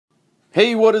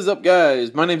Hey, what is up,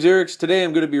 guys? My name's iirix. Today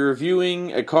I'm going to be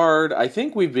reviewing a card I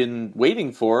think we've been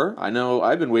waiting for. I know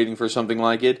I've been waiting for something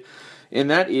like it, and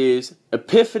that is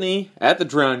Epiphany at the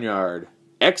Drownyard.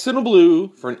 X in a blue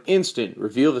for an instant.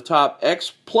 Reveal the top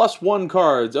X plus 1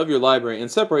 cards of your library and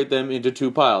separate them into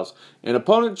 2 piles. An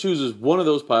opponent chooses one of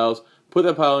those piles, put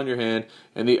that pile in your hand,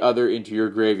 and the other into your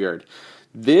graveyard.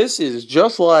 This is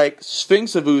just like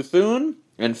Sphinx of Uthun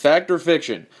and Fact or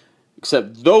Fiction,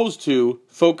 except those two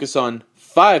focus on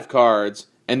 5 cards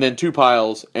and then 2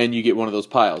 piles, and you get one of those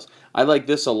piles. I like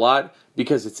this a lot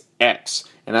because it's X,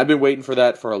 and I've been waiting for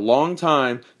that for a long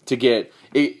time to get.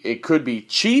 It could be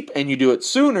cheap and you do it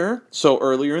sooner, so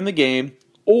earlier in the game,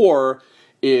 or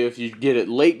if you get it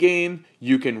late game,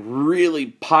 you can really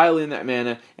pile in that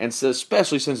mana, and so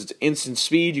especially since it's instant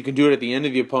speed, you can do it at the end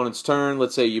of the opponent's turn.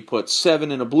 Let's say you put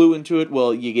 7 and a blue into it,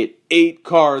 well, you get 8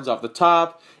 cards off the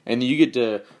top, and you get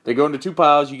to, they go into 2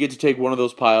 piles, you get to take one of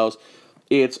those piles.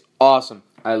 It's awesome.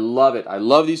 I love it. I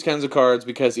love these kinds of cards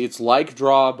because it's like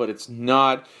draw, but it's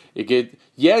not.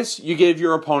 Yes, you give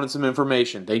your opponent some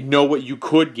information. They know what you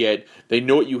could get. They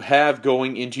know what you have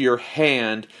going into your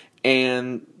hand,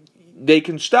 and they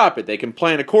can stop it. They can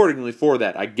plan accordingly for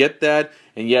that. I get that,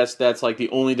 and yes, that's like the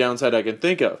only downside I can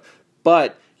think of.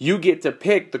 But you get to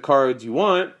pick the cards you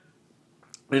want,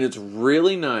 and it's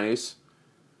really nice.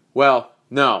 Well,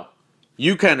 no,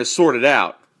 you kind of sort it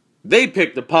out. They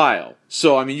pick the pile.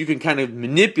 So, I mean, you can kind of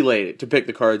manipulate it to pick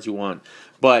the cards you want,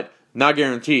 but not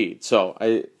guaranteed. So,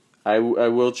 I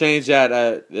will change that.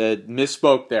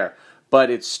 Misspoke there. But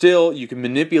it's still, you can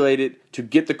manipulate it to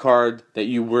get the card that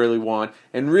you really want.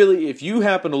 And really, if you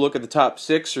happen to look at the top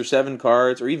 6 or 7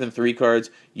 cards, or even 3 cards,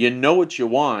 you know what you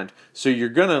want. So you're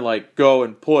going to like go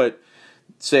and put,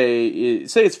 say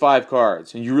it's 5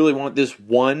 cards, and you really want this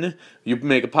one, you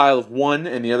make a pile of 1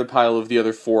 and the other pile of the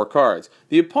other 4 cards.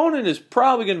 The opponent is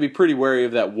probably going to be pretty wary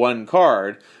of that 1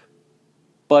 card,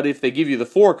 but if they give you the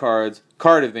 4 cards,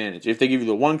 card advantage. If they give you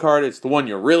the 1 card, it's the one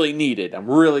you really needed. I'm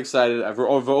really excited. I've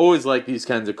always liked these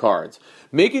kinds of cards.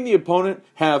 Making the opponent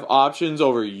have options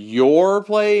over your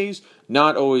plays,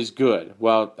 not always good.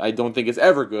 Well, I don't think it's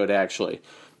ever good, actually.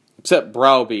 Except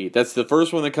Browbeat. That's the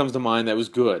first one that comes to mind that was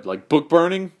good. Like Book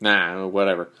Burning? Nah,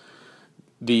 whatever.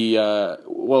 The,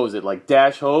 what was it, like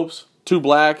Dash Hopes? 2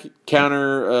 black,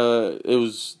 counter, it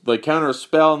was like counter a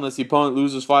spell unless the opponent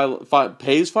loses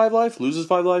pays 5 life? Loses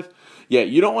 5 life? Yeah,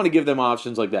 you don't want to give them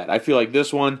options like that. I feel like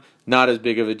this one, not as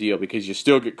big of a deal because you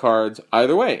still get cards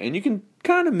either way, and you can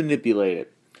kind of manipulate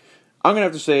it. I'm going to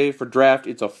have to say for draft,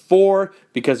 it's a 4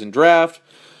 because in draft,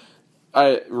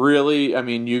 I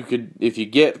mean, you could, if you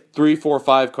get 3, 4,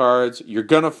 5 cards, you're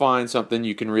going to find something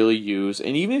you can really use.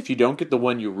 And even if you don't get the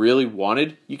one you really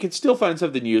wanted, you can still find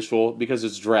something useful because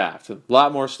it's draft. A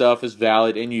lot more stuff is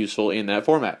valid and useful in that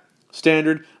format.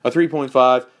 Standard, a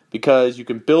 3.5, because you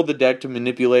can build the deck to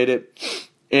manipulate it.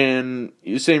 And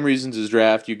the same reasons as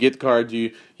draft, you get the cards,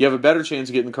 you have a better chance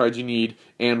of getting the cards you need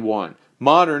and want.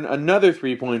 Modern, another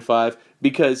 3.5,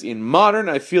 because in Modern,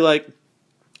 I feel like,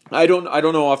 I don't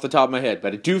know off the top of my head,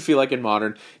 but I do feel like in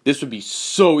Modern, this would be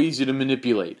so easy to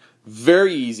manipulate.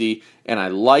 Very easy, and I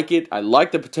like it. I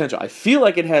like the potential. I feel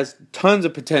like it has tons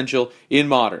of potential in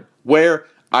Modern. Where?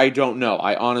 I don't know.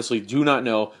 I honestly do not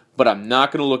know, but I'm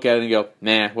not going to look at it and go,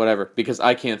 nah, whatever, because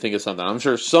I can't think of something. I'm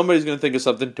sure somebody's going to think of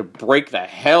something to break the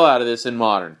hell out of this in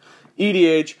Modern.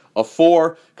 EDH, a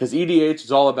 4, because EDH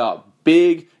is all about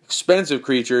big, expensive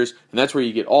creatures, and that's where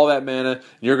you get all that mana, and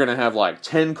you're going to have like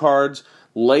 10 cards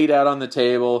laid out on the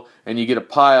table, and you get a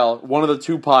pile, one of the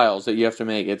 2 piles that you have to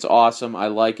make. It's awesome. I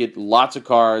like it. Lots of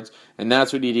cards, and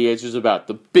that's what EDH is about.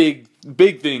 The big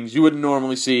things you wouldn't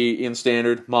normally see in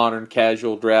Standard, Modern,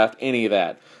 Casual, Draft, any of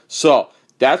that. So,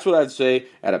 that's what I'd say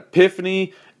at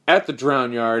Epiphany at the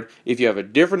Drownyard. If you have a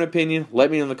different opinion, let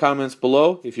me know in the comments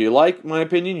below. If you like my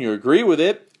opinion, you agree with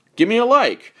it, give me a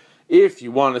like. If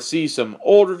you want to see some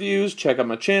old reviews, check out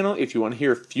my channel. If you want to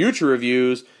hear future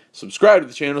reviews, subscribe to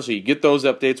the channel so you get those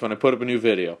updates when I put up a new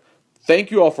video.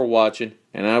 Thank you all for watching,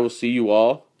 and I will see you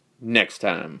all next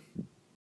time.